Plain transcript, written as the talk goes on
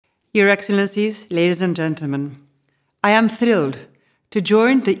Your Excellencies, ladies and gentlemen, I am thrilled to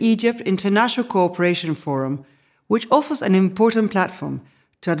join the Egypt International Cooperation Forum, which offers an important platform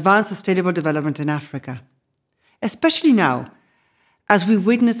to advance sustainable development in Africa, especially now as we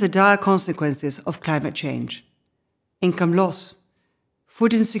witness the dire consequences of climate change: income loss,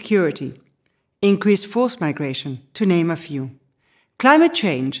 food insecurity, increased forced migration, to name a few. Climate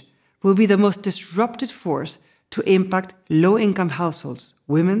change will be the most disruptive force to impact low-income households,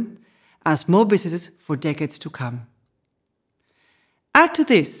 women, and small businesses for decades to come. Add to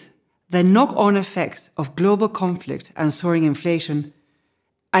this the knock-on effects of global conflict and soaring inflation,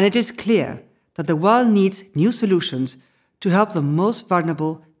 and it is clear that the world needs new solutions to help the most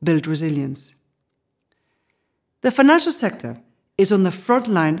vulnerable build resilience. The financial sector is on the front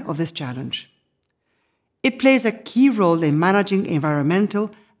line of this challenge. It plays a key role in managing environmental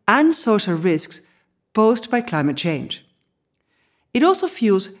and social risks posed by climate change. It also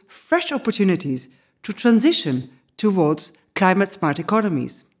fuels fresh opportunities to transition towards climate-smart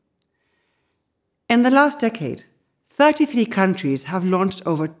economies. In the last decade, 33 countries have launched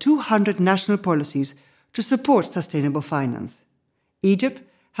over 200 national policies to support sustainable finance. Egypt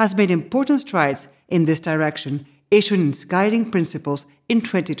has made important strides in this direction, issuing its guiding principles in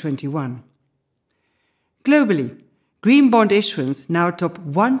 2021. Globally, green bond issuance now top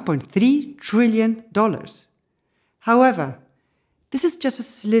 $1.3 trillion. However, this is just a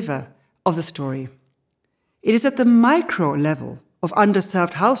sliver of the story. It is at the micro level of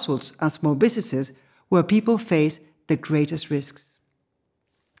underserved households and small businesses where people face the greatest risks.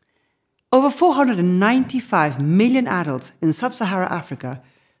 Over 495 million adults in sub-Saharan Africa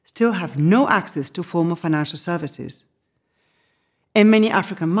still have no access to formal financial services. In many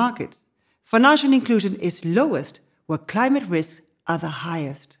African markets, financial inclusion is lowest where climate risks are the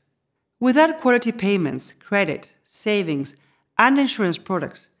highest. Without quality payments, credit, savings, and insurance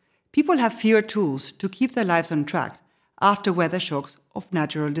products, people have fewer tools to keep their lives on track after weather shocks of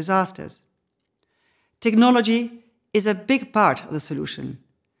natural disasters. Technology is a big part of the solution.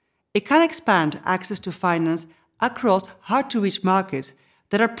 It can expand access to finance across hard-to-reach markets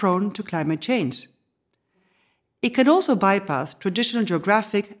that are prone to climate change. It can also bypass traditional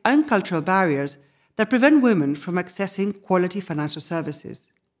geographic and cultural barriers that prevent women from accessing quality financial services.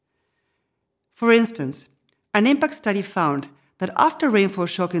 For instance, an impact study found that after rainfall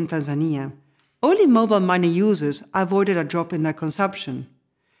shock in Tanzania, only mobile money users avoided a drop in their consumption.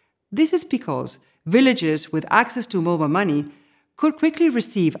 This is because villagers with access to mobile money could quickly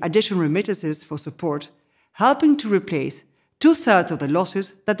receive additional remittances for support, helping to replace 2/3 of the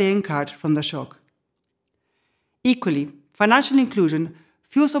losses that they incurred from the shock. Equally, financial inclusion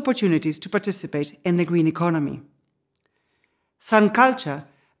fuels opportunities to participate in the green economy. Sun Culture,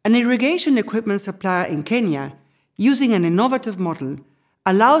 an irrigation equipment supplier in Kenya, using an innovative model,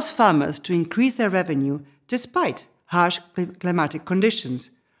 allows farmers to increase their revenue despite harsh climatic conditions,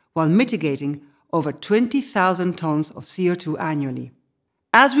 while mitigating over 20,000 tons of CO2 annually.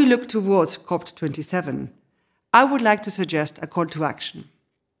 As we look towards COP27, I would like to suggest a call to action.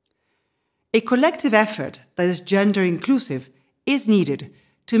 A collective effort that is gender inclusive is needed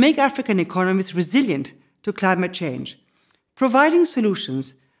to make African economies resilient to climate change, providing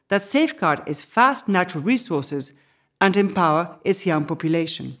solutions that safeguard its vast natural resources and empower its young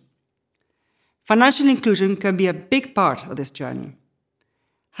population. Financial inclusion can be a big part of this journey.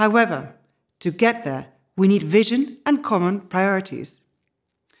 However, to get there, we need vision and common priorities.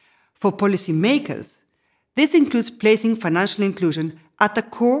 For policymakers, this includes placing financial inclusion at the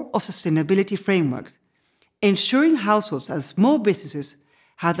core of sustainability frameworks, ensuring households and small businesses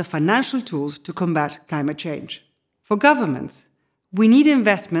have the financial tools to combat climate change. For governments, we need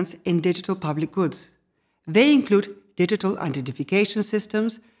investments in digital public goods. They include digital identification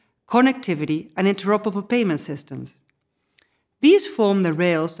systems, connectivity, and interoperable payment systems. These form the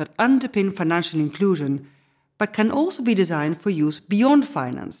rails that underpin financial inclusion, but can also be designed for use beyond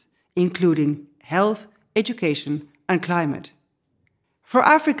finance, including health, education, and climate. For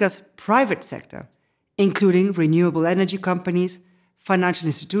Africa's private sector, including renewable energy companies, financial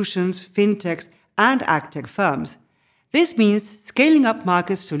institutions, fintechs, and agtech firms, this means scaling up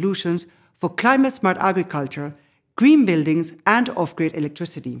market solutions for climate-smart agriculture, green buildings, and off-grid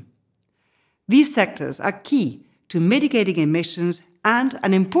electricity. These sectors are key to mitigating emissions and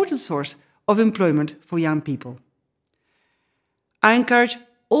an important source of employment for young people. I encourage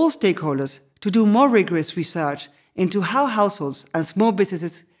all stakeholders to do more rigorous research into how households and small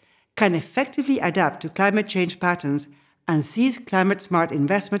businesses can effectively adapt to climate change patterns and seize climate-smart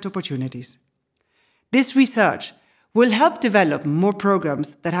investment opportunities. This research will help develop more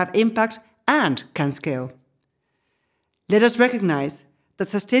programs that have impact and can scale. Let us recognize that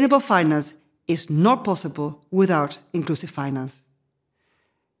sustainable finance is not possible without inclusive finance.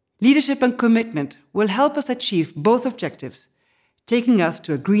 Leadership and commitment will help us achieve both objectives, taking us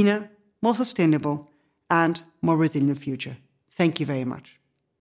to a greener, more sustainable, and more resilient future. Thank you very much.